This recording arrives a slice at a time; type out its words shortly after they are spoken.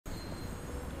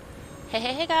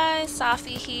Hey guys,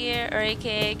 Safi here, or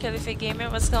aka Curlyfit Gamer.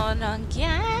 What's going on,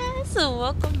 guys? So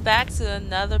welcome back to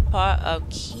another part of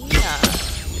Kina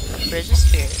Bridge of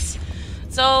Spirits.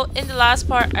 So in the last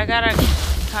part, I kind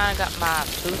of got my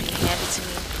booty handed to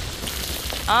me.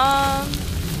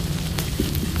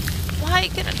 Why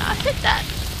can I not hit that?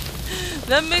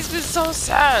 That makes me so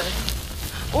sad.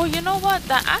 Or you know what?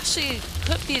 That actually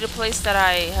could be the place that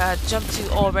I jumped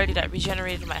to already that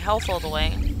regenerated my health all the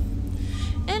way.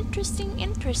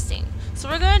 Interesting. So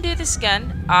we're gonna do this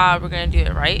again. We're gonna do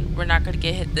it right. We're not gonna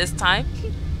get hit this time.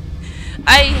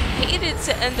 I hated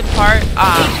to end the part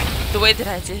the way that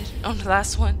I did on the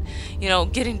last one. You know,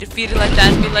 getting defeated like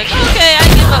that and be like, okay, I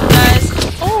give up, guys.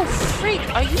 Oh, freak!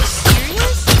 Are you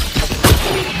serious?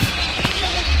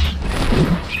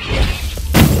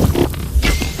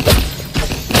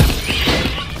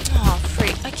 Oh,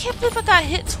 freak! I can't believe I got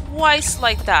hit twice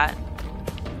like that.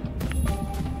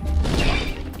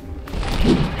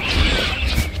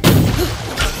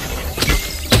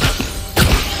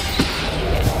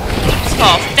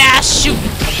 Oh, fast shoot.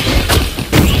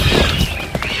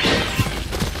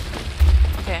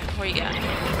 Okay, where you at?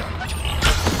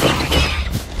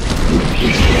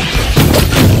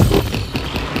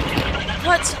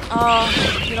 What? Oh,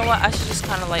 you know what? I should just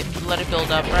kind of like let it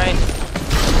build up, right?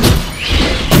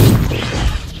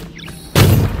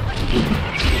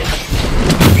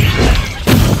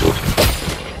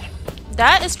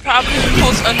 That is probably the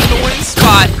most annoying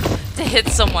spot to hit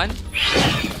someone.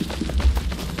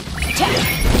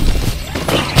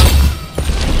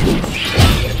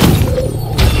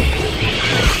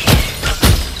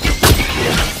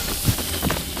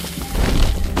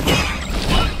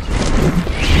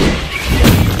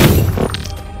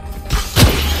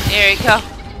 There you go.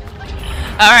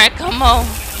 Alright, come on.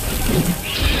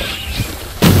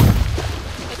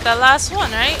 Get that last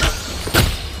one, right?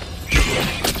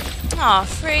 Aw,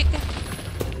 freak.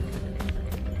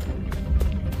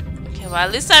 Okay, well,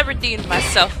 at least I redeemed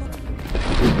myself.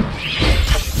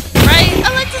 Right? I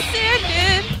like to say I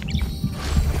did.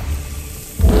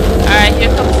 Alright,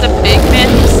 here comes the big man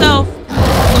himself.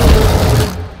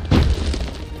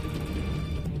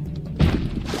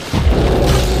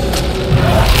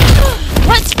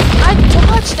 What? I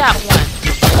dodged that one.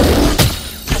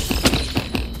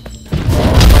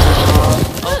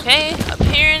 Okay,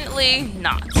 apparently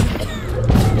not.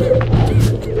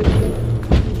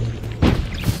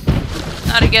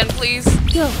 Not again, please.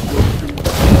 Go.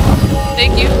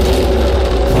 Thank you.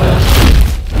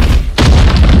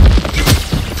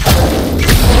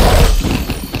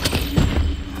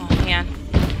 Oh man.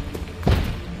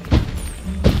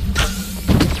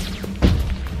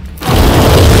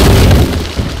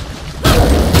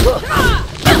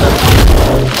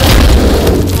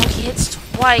 Oh, he hits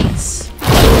twice.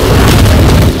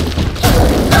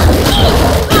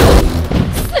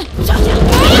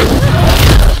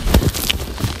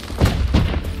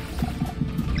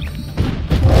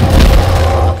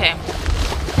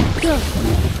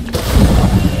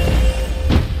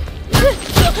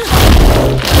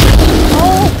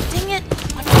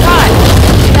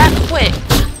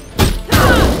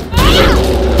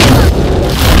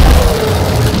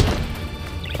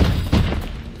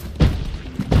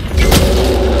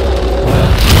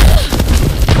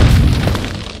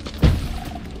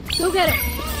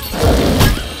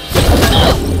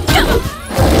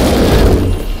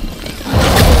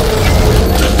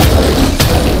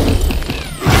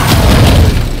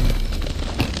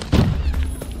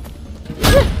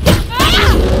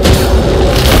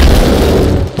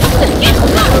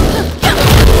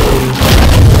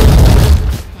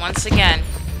 Once again.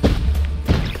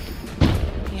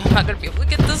 Yeah, I'm not gonna be able to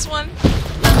get this one.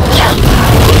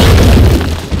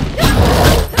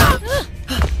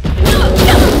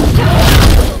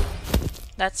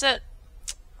 That's it.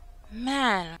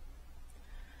 Man.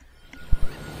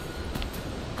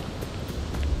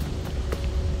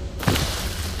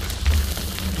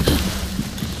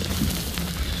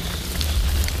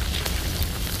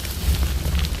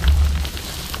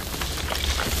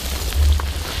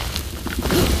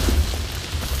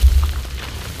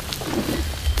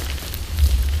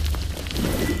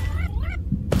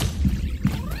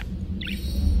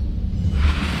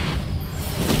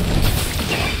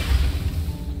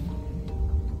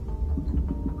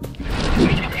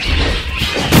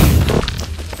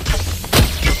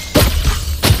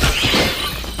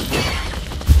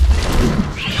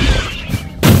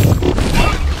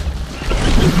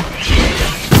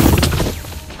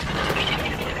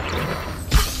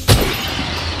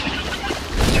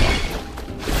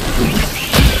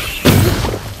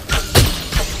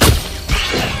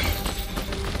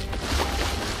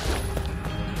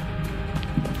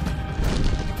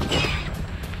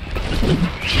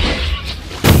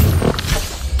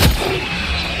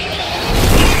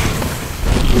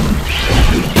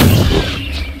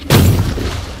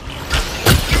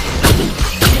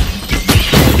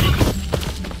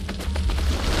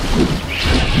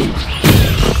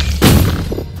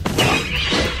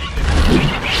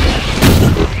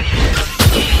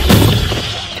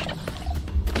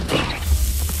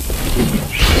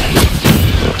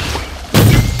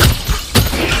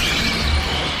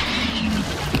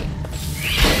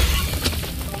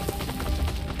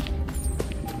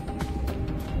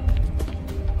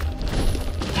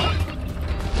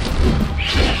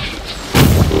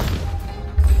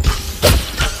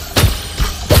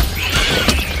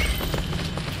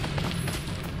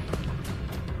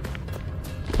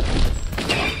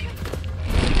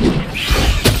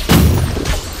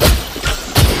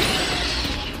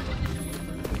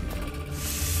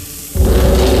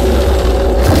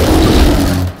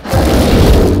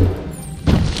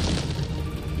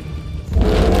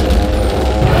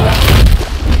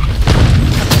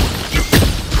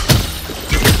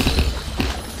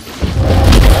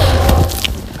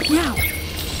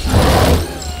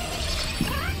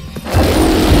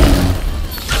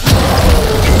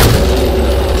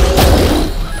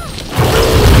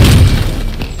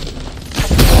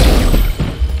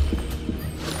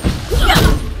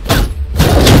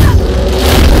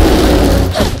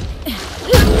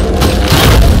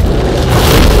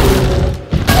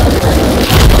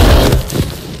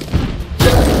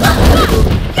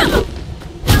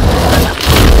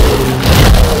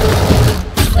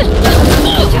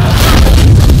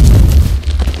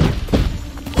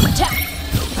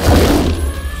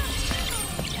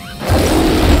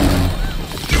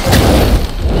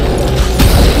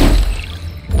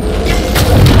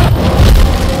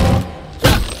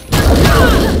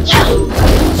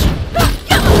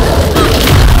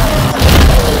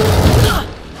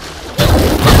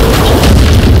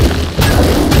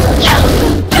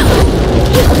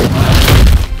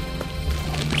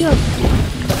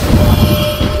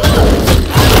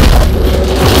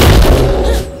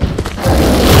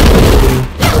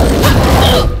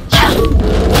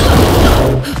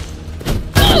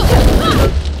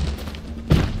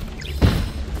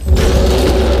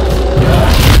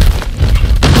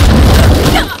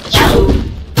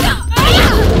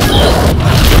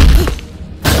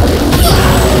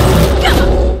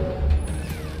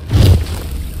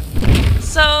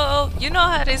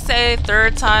 okay,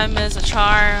 third time is a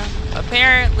charm.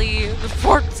 Apparently, the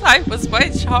fourth time was my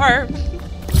charm.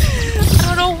 I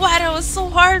don't know why that was so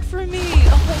hard for me.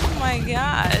 Oh my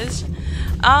gosh.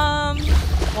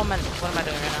 What am I doing right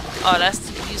now? Oh, that's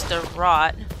to use the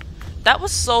rod. That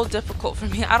was so difficult for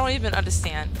me. I don't even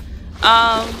understand.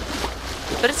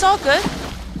 But it's all good.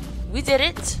 We did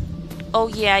it. Oh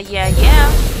yeah, yeah,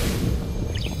 yeah.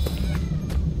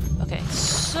 Okay,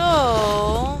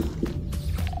 so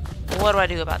what do I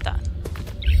do about that?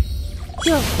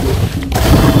 Yo.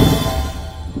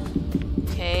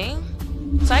 Okay.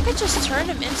 So I could just turn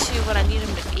him into what I need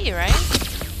him to be, right?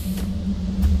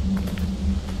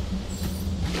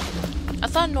 I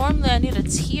thought normally I need a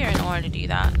tier in order to do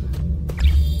that.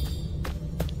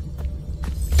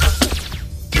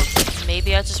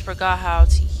 Maybe I just forgot how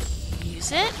to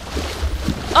use it?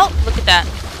 Oh, look at that.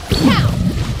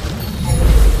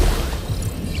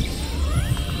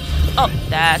 Oh,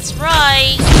 that's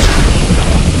right. Oh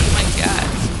my god.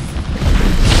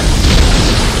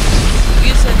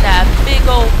 Using that big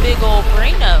old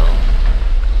braino.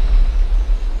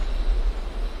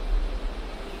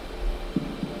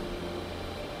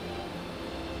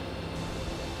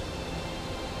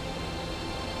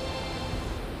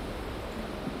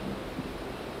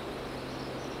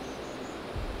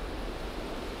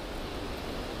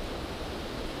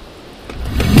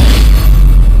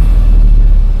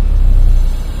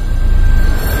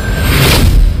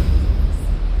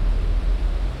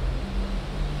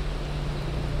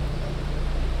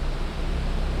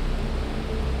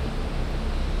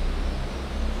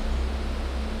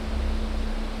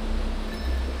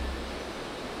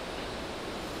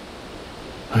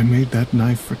 I made that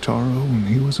knife for Taro when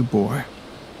he was a boy.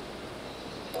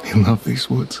 He loved these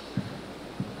woods,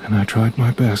 and I tried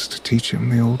my best to teach him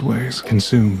the old ways,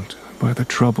 consumed by the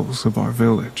troubles of our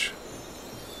village.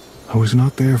 I was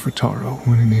not there for Taro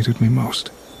when he needed me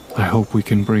most. I hope we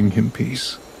can bring him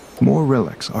peace. More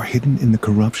relics are hidden in the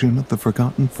corruption of the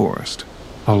Forgotten Forest.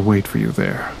 I'll wait for you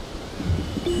there.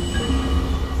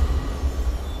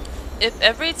 If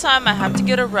every time I have to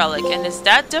get a relic and it's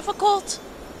that difficult,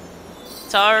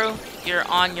 Taru, you're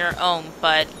on your own,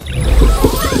 bud.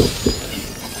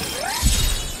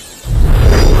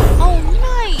 Oh,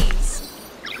 nice!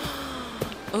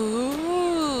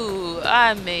 Ooh,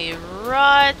 I'm a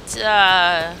rot,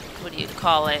 what do you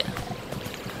call it?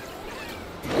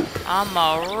 I'm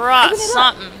a rot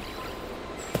something.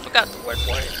 Forgot the word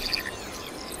for it.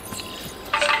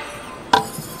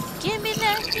 Give me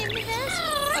that, give me that.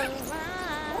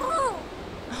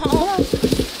 Oh,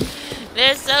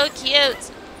 they're so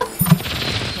cute.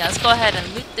 Yeah, let's go ahead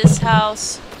and loot this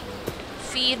house.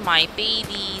 Feed my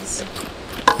babies.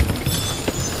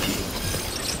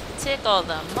 Take all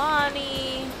the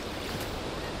money.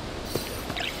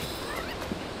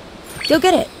 Go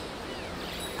get it.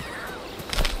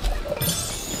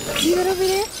 See that over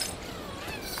there?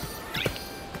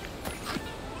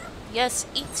 Yes,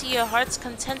 eat to your heart's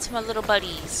content, my little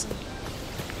buddies.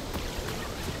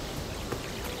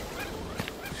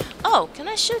 Oh, can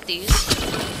I shoot these?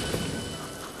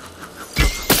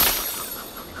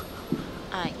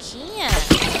 I can.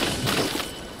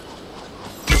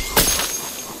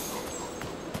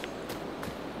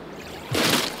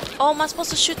 Oh, am I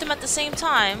supposed to shoot them at the same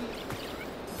time?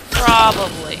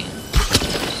 Probably.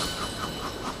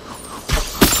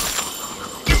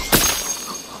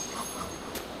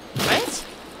 Right?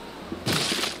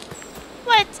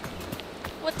 What?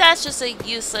 Well, that's just a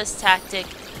useless tactic.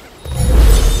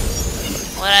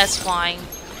 Well, that's fine.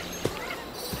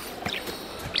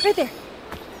 Right there.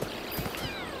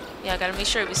 Yeah, I gotta make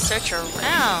sure we search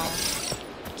around.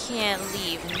 Can't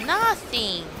leave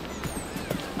nothing.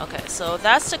 Okay, so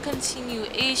that's the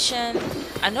continuation.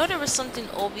 I know there was something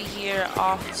over here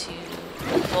off to...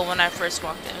 Well, when I first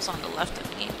walked in, it was on the left of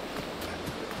me.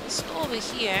 Let's go over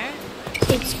here.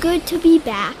 It's good to be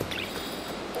back.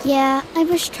 Yeah, I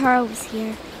wish Taro was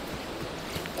here.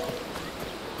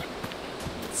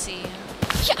 Let's see.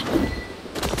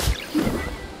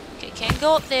 Okay, can't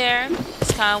go up there.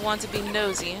 Just kind of want to be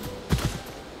nosy.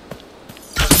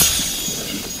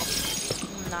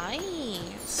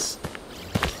 Nice.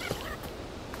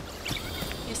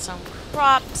 Here's some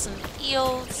crops and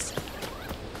fields.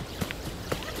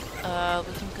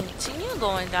 We can continue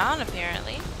going down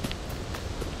apparently.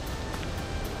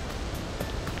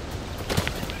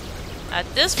 At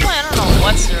this point, I don't know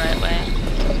what's the right way.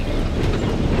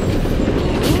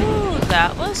 Ooh,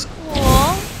 that was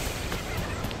cool.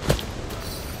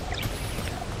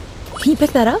 Can you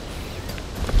pick that up?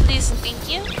 Please and thank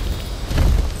you.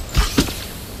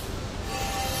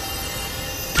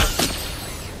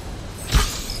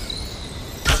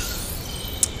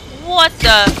 What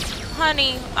the?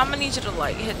 Honey, I'm gonna need you to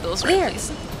like hit those There. please.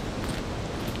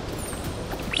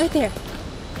 Right there.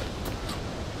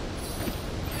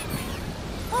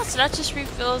 Oh, so that just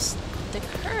refills the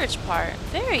courage part.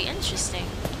 Very interesting.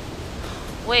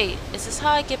 Wait, is this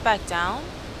how I get back down?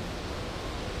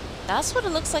 That's what it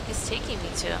looks like it's taking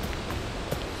me to.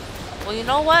 Well, you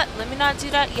know what? Let me not do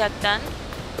that yet then.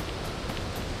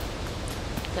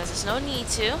 Because there's no need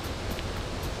to.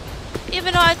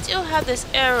 Even though I do have this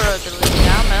arrow ability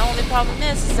now, my only problem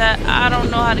is that I don't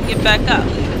know how to get back up.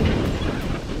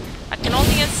 I can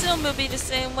only assume it'll be the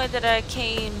same way that I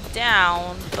came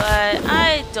down, but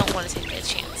I don't want to take that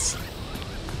chance.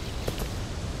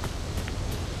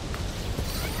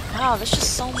 Wow, there's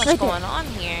just so much going on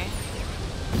here.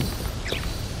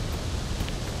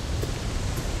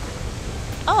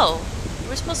 Oh,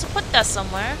 we're supposed to put that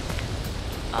somewhere.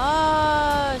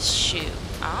 Shoot.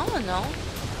 I don't know.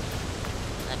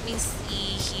 Let me see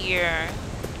here.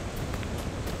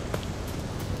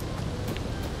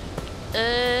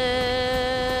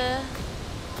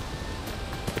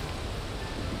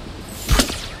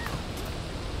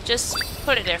 Just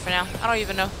put it there for now. I don't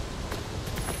even know.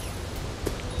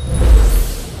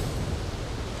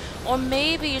 Or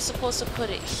maybe you're supposed to put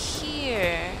it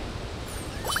here.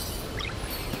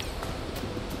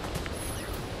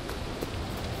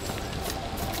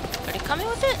 Are they coming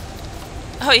with it?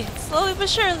 Oh yeah, slowly but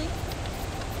surely.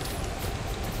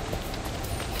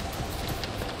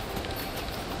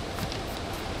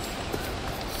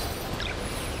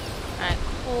 Alright,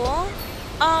 cool.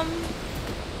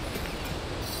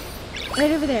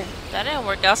 Right over there. That didn't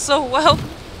work out so well.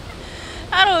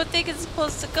 I don't think it's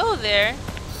supposed to go there.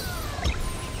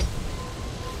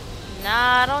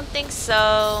 Nah, I don't think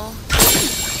so.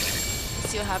 Let's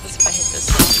see what happens if I hit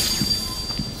this one.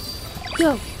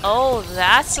 Go. Oh,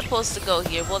 that's supposed to go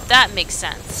here. Well, that makes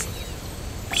sense.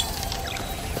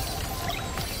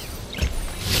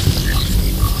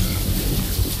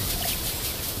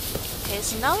 Okay,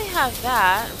 so now we have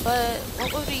that, but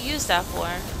what would we use that for?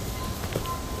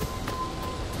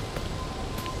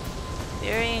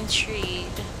 Very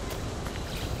intrigued.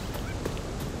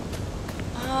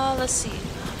 Let's see.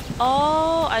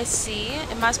 Oh, I see.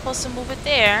 Am I supposed to move it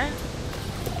there?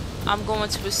 I'm going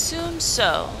to assume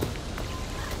so.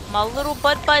 My little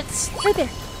buds. Right there.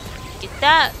 Get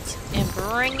that and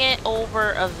bring it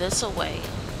over of this away.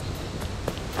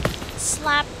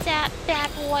 Slap that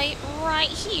bad boy right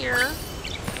here.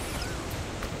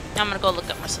 I'm gonna go look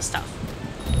up some stuff.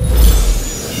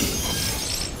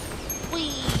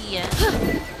 Whee!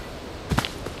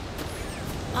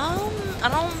 I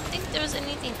don't think there's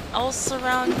anything else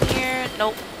around here.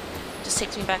 Nope. Just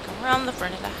takes me back around the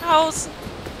front of the house.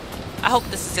 I hope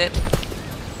this is it.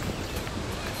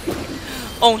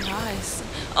 Oh, nice.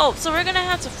 Oh, so we're gonna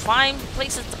have to find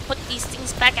places to put these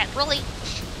things back at, really?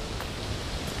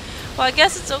 Well, I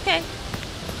guess it's okay.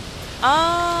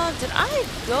 Did I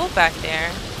go back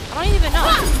there? I don't even know.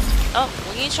 Oh,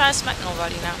 we ain't trying to smack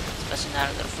nobody now. Especially not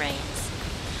our little friends.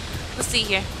 Let's see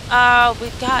here. We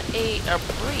got a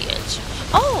bridge.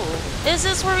 Oh, is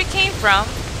this where we came from?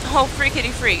 Oh,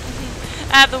 freakity freak.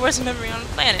 I have the worst memory on the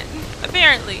planet,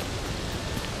 apparently.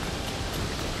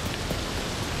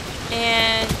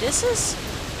 And this is...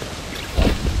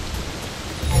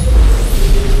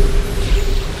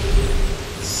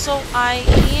 So I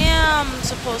am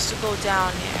supposed to go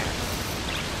down here.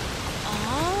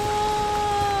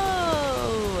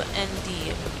 Oh, and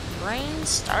the brain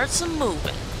starts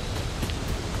moving.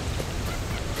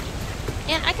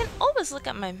 And I can always look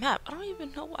at my map. I don't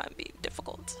even know why I'm being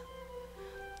difficult.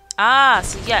 Ah,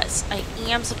 so yes, I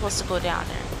am supposed to go down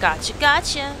there. Gotcha,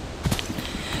 gotcha.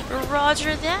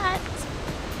 Roger that.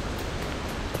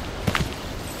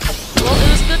 Well, it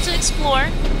was good to explore.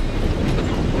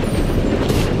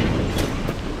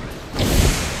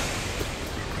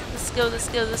 Let's go, let's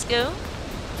go, let's go.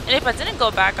 And if I didn't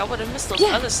go back, I would have missed those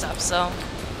other stuff, so...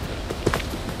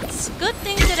 It's a good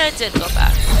thing that I did go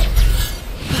back.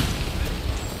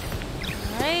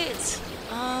 Alright.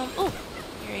 Oh,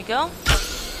 here you go.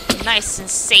 Nice and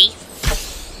safe.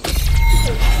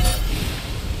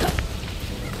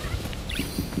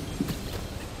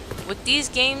 With these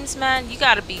games, man, you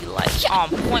gotta be like on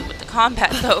point with the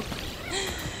combat though.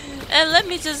 And let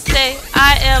me just say,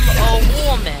 I am a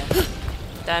woman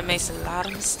that makes a lot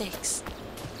of mistakes.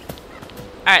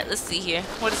 Alright, let's see here.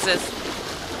 What is this?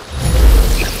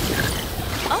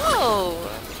 Oh,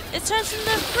 it turns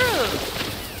into fruit.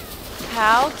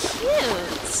 How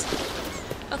cute.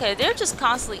 Okay, they're just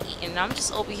constantly eating. I'm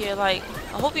just over here like,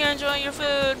 I hope you're enjoying your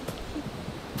food.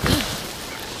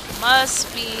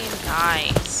 Must be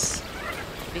nice.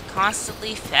 Be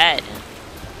constantly fed.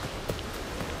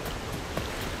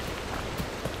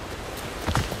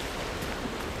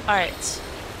 Alright.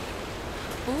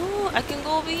 Ooh, I can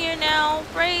go over here now.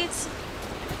 Great.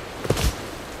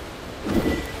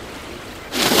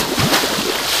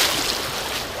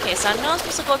 Okay, so I know I'm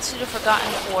supposed to go to the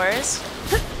Forgotten Forest.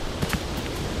 Let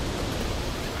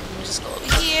me just go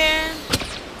over here.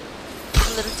 A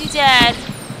little doodad.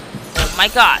 Oh my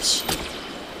gosh.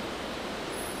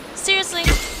 Seriously?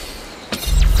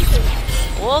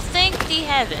 Well, thank the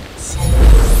heavens.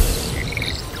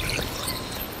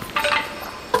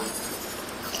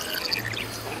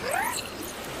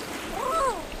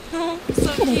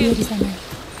 So cute.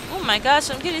 Oh my gosh,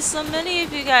 I'm getting so many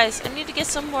of you guys. I need to get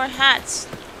some more hats.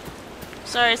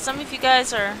 Sorry, some of you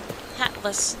guys are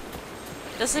hatless.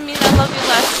 Doesn't mean I love you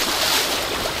less.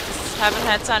 Just haven't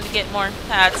had time to get more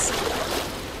hats.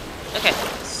 Okay,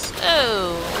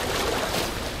 so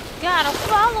gotta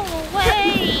follow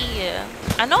away.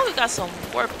 I know we got some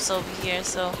warps over here,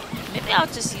 so maybe I'll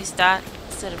just use that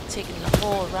instead of taking the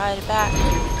whole ride back.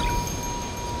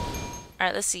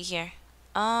 Alright, let's see here.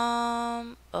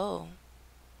 Oh.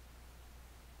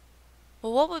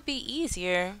 Well, what would be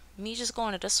easier? Me just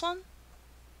going to this one?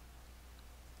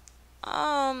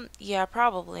 Yeah,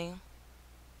 probably.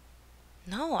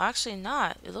 No, actually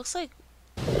not. It looks like...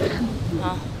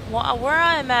 well, where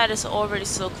I'm at is already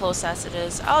so close as it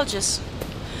is. I'll just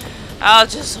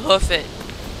hoof it.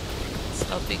 It's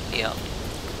no big deal.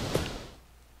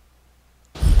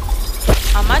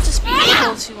 I might just be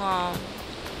able to,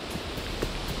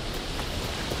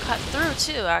 cut through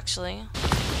too, actually.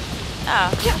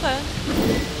 Yeah, okay.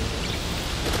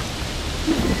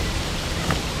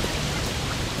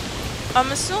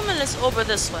 I'm assuming it's over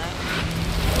this way.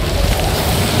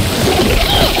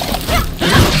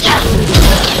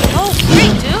 Oh,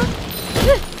 great, dude!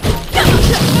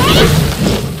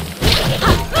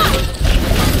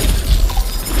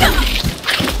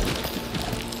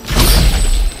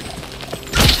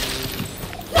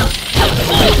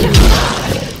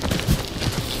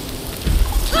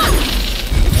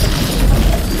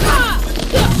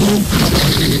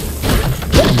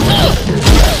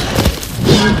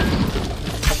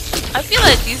 I feel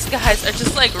like these guys are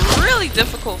just like really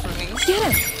difficult for me. Get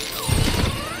him.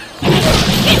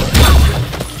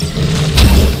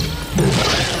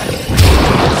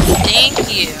 Thank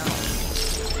you.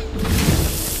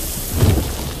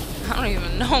 I don't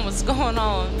even know what's going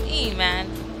on with me, man.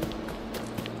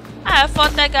 I have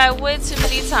fought that guy way too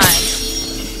many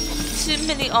times. Too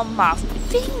many on my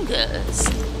fingers.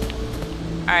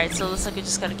 Alright, so it looks like we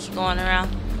just gotta keep going around.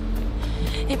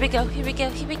 Here we go, here we go,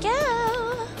 here we go.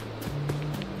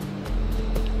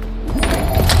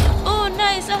 Oh,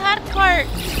 nice, a hat cart.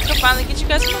 I can finally get you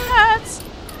guys some hats.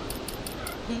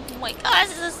 Oh my gosh,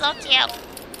 this is so cute.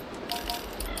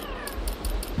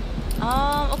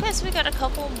 Okay, so we got a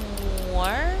couple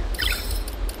more.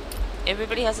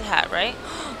 Everybody has a hat, right?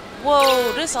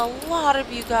 Whoa, there's a lot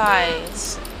of you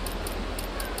guys.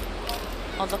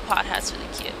 Oh, the pot hat's really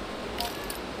cute.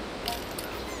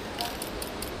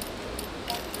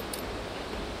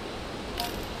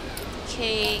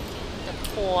 Cake, the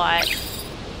pot.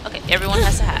 Okay, everyone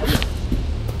has a hat.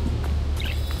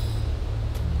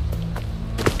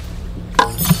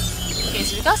 Okay,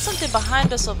 so we got something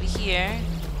behind us over here.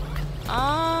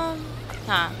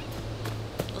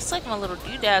 Looks like my little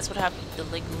doodads would have to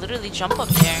like literally jump up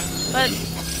there, but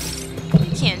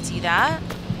you can't do that.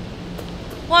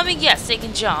 Well, I mean, yes, they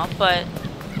can jump, but I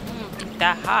don't think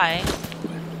that high.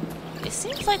 It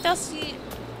seems like that's the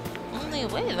only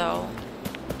way, though.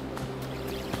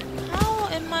 How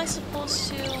am I supposed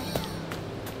to?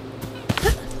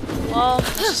 Well,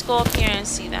 let's just go up here and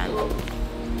see that.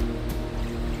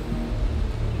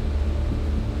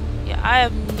 Yeah, I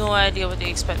have no idea what they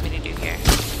expect me to do here.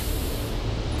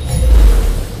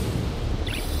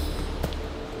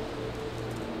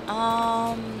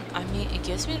 I mean, it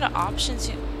gives me the option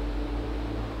to...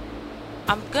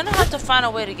 I'm gonna have to find a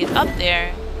way to get up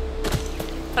there.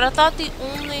 But I thought the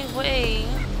only way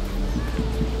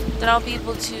that I'll be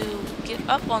able to get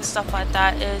up on stuff like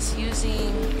that is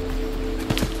using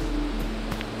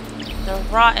the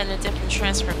rot in a different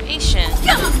transformation.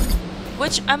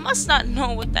 Which I must not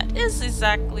know what that is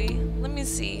exactly. Let me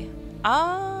see.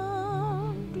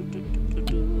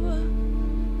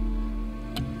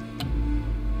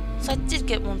 So I did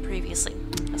get one previously.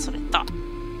 That's what I thought.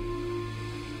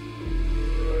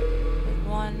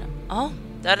 One. Oh,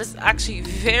 that is actually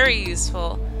very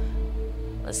useful.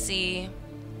 Let's see.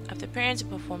 After preparing to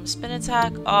perform a spin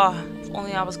attack. Oh, if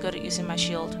only I was good at using my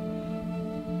shield.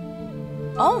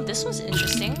 Oh, this was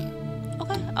interesting.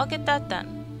 Okay, I'll get that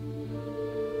then.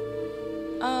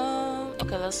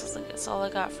 Okay, this looks like that's all I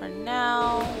got for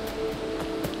now.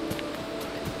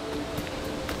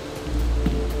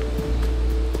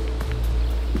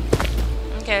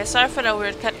 Okay, sorry for that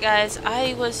weird cut, guys.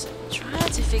 I was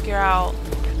trying to figure out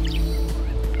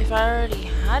if I already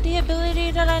had the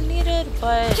ability that I needed,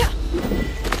 but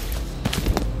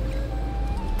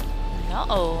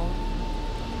no.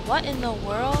 What in the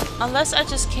world? Unless I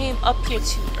just came up here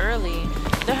too early.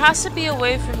 There has to be a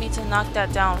way for me to knock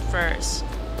that down first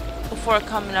before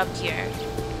coming up here.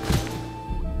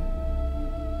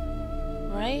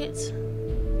 Right?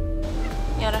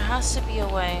 Yeah, there has to be a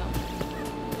way.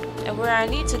 And where I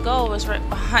need to go is right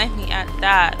behind me at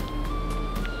that.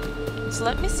 So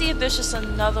let me see if there's just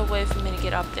another way for me to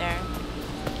get up there.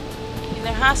 I mean,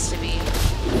 there has to be.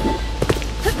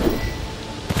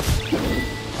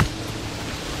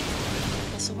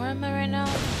 Okay, so where am I right now?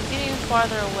 I'm getting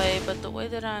farther away, but the way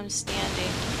that I'm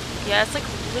standing, yeah, it's like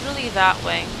literally that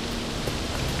way.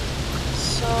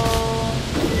 So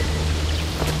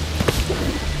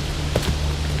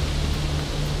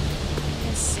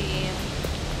let's see.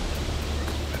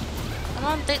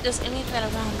 I don't think there's anything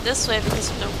around this way, because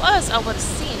if there was, I would have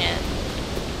seen it.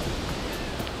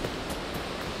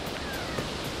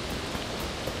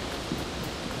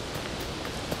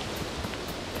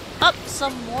 Up,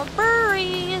 some more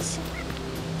berries.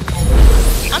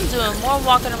 I'm doing more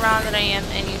walking around than I am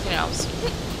anything else.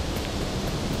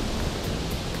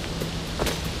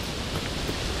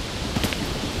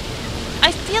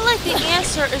 I feel like the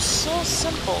answer is so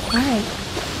simple. All right.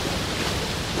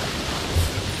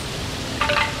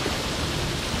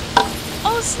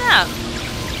 Oh snap!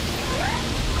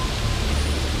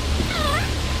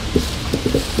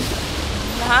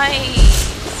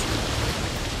 Nice!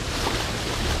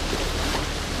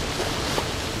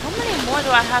 How many more do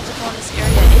I have to go in this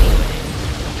area anyway?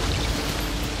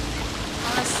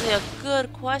 Honestly, a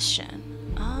good question.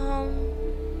 A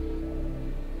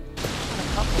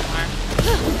couple more.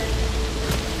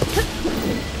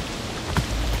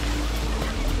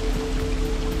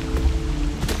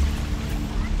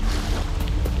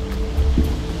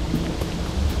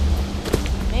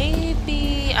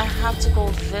 Maybe I have to go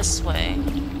this way.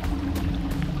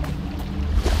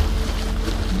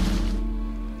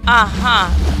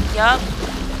 Yup.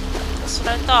 That's what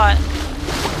I thought.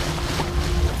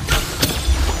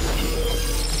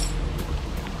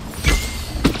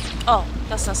 Oh,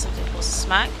 that's not something supposed to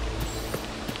smack.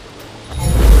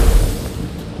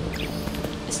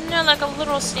 Isn't there like a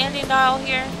little standing dial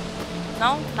here?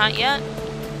 No, not yet.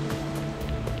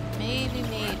 Maybe.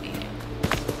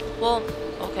 Well,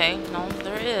 okay, no,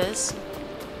 there is.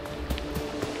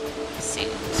 Let's see.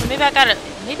 So maybe I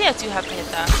do have to hit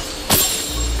that.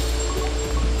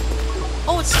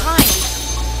 Oh, it's timed.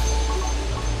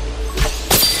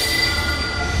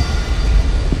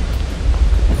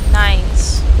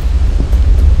 Nice.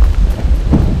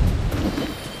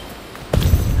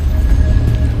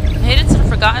 Made it to the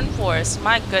Forgotten Forest.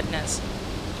 My goodness.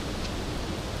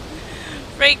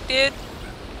 Freak, dude.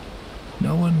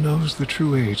 No one knows the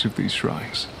true age of these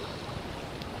shrines.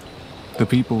 The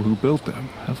people who built them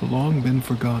have long been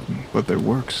forgotten, but their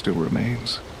work still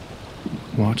remains.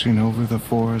 Watching over the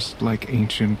forest like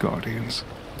ancient guardians,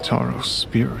 Taro's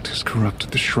spirit has corrupted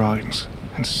the shrines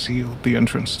and sealed the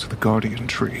entrance to the guardian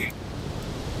tree.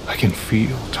 I can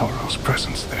feel Taro's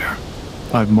presence there.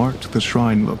 I've marked the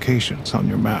shrine locations on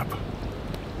your map.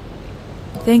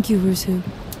 Thank you, Rusu.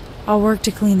 I'll work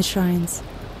to clean the shrines.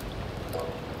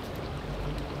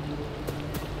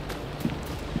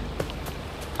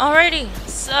 Alrighty,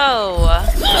 so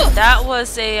that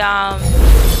was a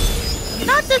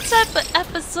not the type of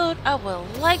episode I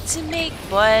would like to make,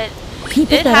 but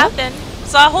it happened.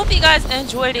 So I hope you guys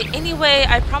enjoyed it. Anyway,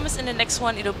 I promise in the next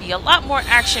one it'll be a lot more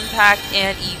action-packed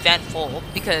and eventful,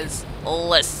 because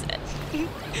listen,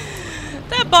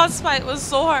 that boss fight was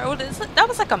so hard. That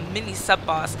was like a mini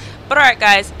sub-boss. But alright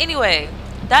guys, anyway,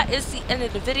 that is the end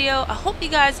of the video. I hope you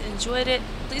guys enjoyed it.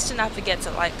 Please do not forget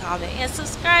to like, comment, and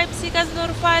subscribe so you guys are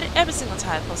notified every single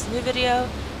time I post a new video.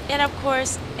 And of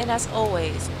course, and as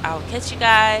always, I will catch you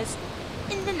guys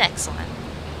in the next one.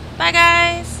 Bye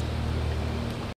guys!